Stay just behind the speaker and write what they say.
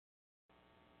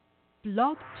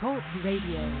Blog Talk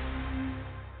Radio.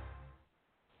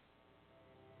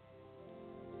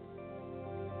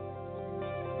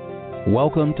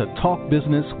 Welcome to Talk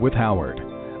Business with Howard,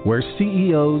 where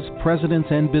CEOs, presidents,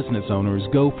 and business owners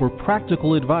go for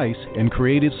practical advice and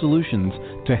creative solutions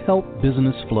to help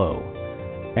business flow.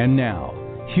 And now,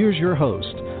 here's your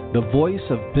host, the voice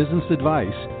of business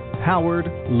advice, Howard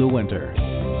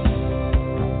Lewinter.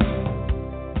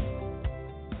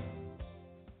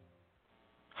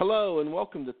 Hello and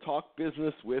welcome to Talk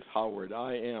Business with Howard.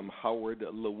 I am Howard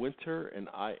Lewinter and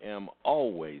I am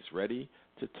always ready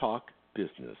to talk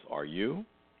business. Are you?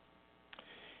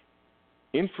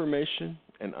 Information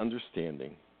and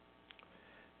understanding.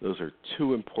 Those are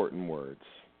two important words.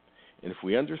 And if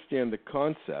we understand the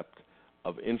concept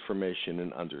of information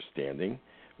and understanding,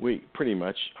 we pretty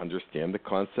much understand the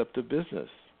concept of business.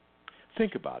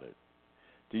 Think about it.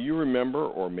 Do you remember,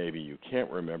 or maybe you can't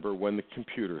remember, when the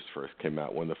computers first came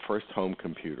out, when the first home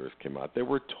computers came out? They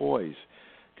were toys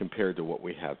compared to what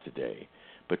we have today.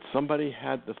 But somebody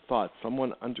had the thought,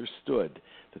 someone understood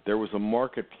that there was a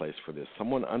marketplace for this.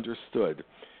 Someone understood,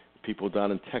 people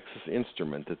down in Texas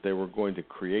Instrument, that they were going to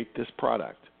create this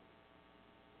product.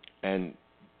 And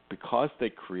because they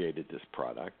created this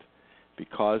product,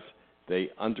 because they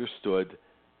understood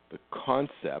the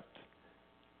concept,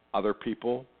 other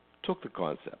people took the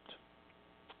concept.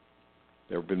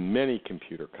 There have been many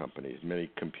computer companies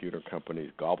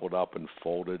gobbled up and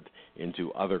folded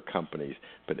into other companies.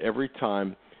 But every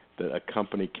time that a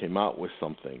company came out with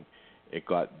something, it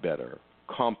got better.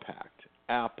 Compaq,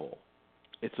 Apple.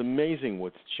 It's amazing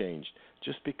what's changed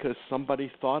just because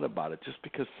somebody thought about it, just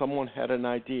because someone had an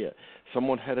idea,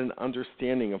 someone had an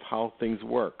understanding of how things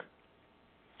work.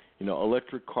 You know,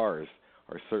 electric cars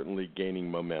are certainly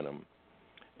gaining momentum.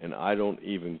 And I don't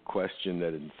even question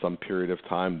that in some period of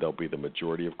time there'll be the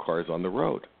majority of cars on the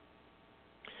road.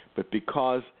 But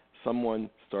because someone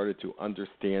started to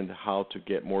understand how to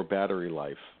get more battery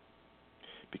life,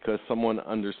 because someone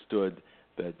understood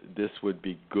that this would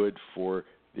be good for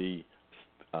the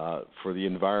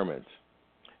environment,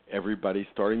 everybody's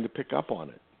starting to pick up on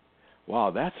it. Wow,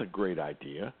 that's a great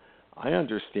idea. I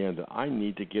understand that I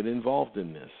need to get involved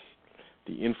in this.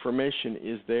 The information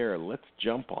is there. Let's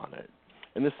jump on it.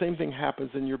 And the same thing happens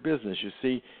in your business. You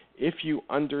see, if you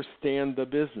understand the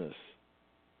business,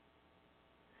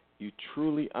 you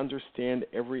truly understand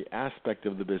every aspect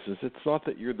of the business. It's not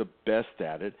that you're the best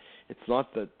at it. It's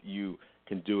not that you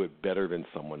can do it better than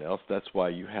someone else. That's why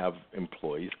you have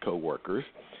employees, coworkers.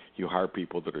 You hire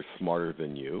people that are smarter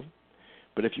than you.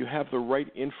 But if you have the right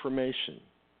information,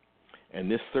 and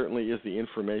this certainly is the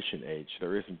information age,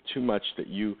 there isn't too much that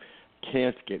you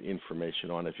can't get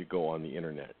information on if you go on the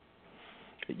internet.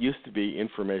 It used to be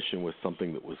information was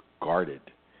something that was guarded.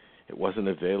 It wasn't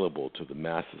available to the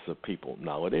masses of people.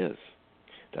 Now it is.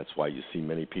 That's why you see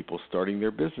many people starting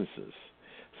their businesses.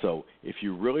 So if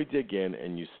you really dig in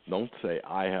and you don't say,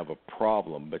 I have a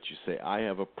problem, but you say, I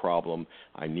have a problem,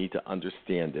 I need to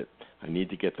understand it, I need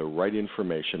to get the right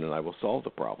information, and I will solve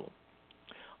the problem.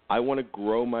 I want to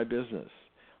grow my business.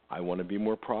 I want to be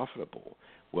more profitable.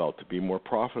 Well, to be more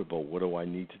profitable, what do I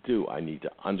need to do? I need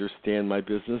to understand my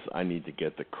business. I need to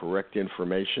get the correct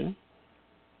information.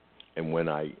 And when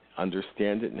I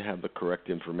understand it and have the correct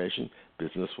information,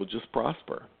 business will just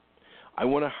prosper. I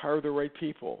want to hire the right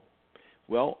people.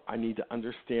 Well, I need to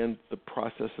understand the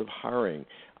process of hiring.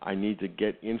 I need to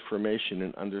get information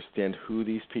and understand who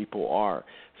these people are.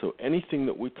 So anything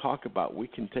that we talk about, we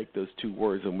can take those two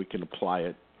words and we can apply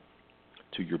it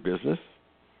to your business,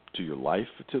 to your life,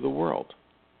 to the world.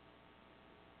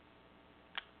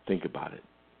 Think about it.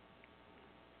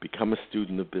 Become a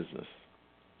student of business.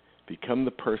 Become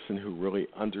the person who really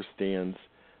understands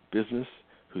business,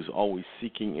 who's always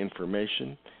seeking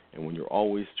information. And when you're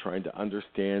always trying to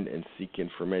understand and seek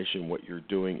information, what you're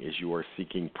doing is you are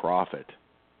seeking profit.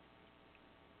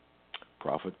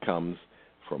 Profit comes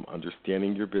from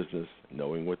understanding your business,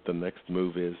 knowing what the next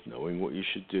move is, knowing what you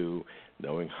should do,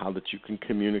 knowing how that you can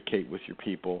communicate with your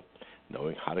people,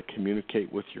 knowing how to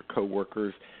communicate with your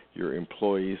coworkers, your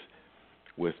employees,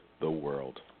 with the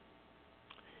world.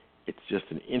 It's just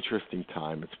an interesting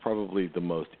time. It's probably the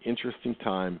most interesting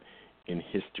time in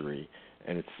history,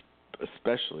 and it's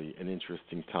especially an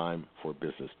interesting time for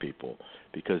business people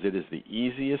because it is the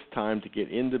easiest time to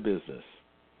get into business.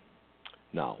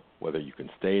 Now, whether you can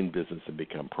stay in business and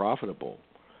become profitable,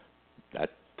 that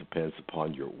depends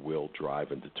upon your will,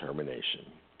 drive, and determination.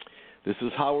 This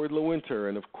is Howard Lewinter,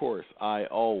 and of course, I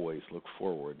always look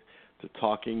forward to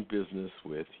talking business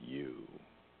with you.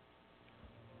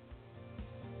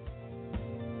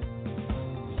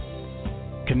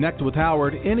 Connect with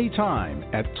Howard anytime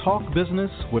at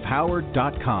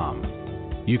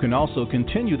talkbusinesswithhoward.com. You can also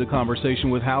continue the conversation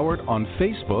with Howard on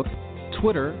Facebook,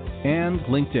 Twitter, and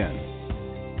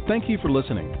LinkedIn. Thank you for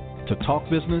listening to Talk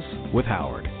Business with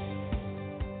Howard.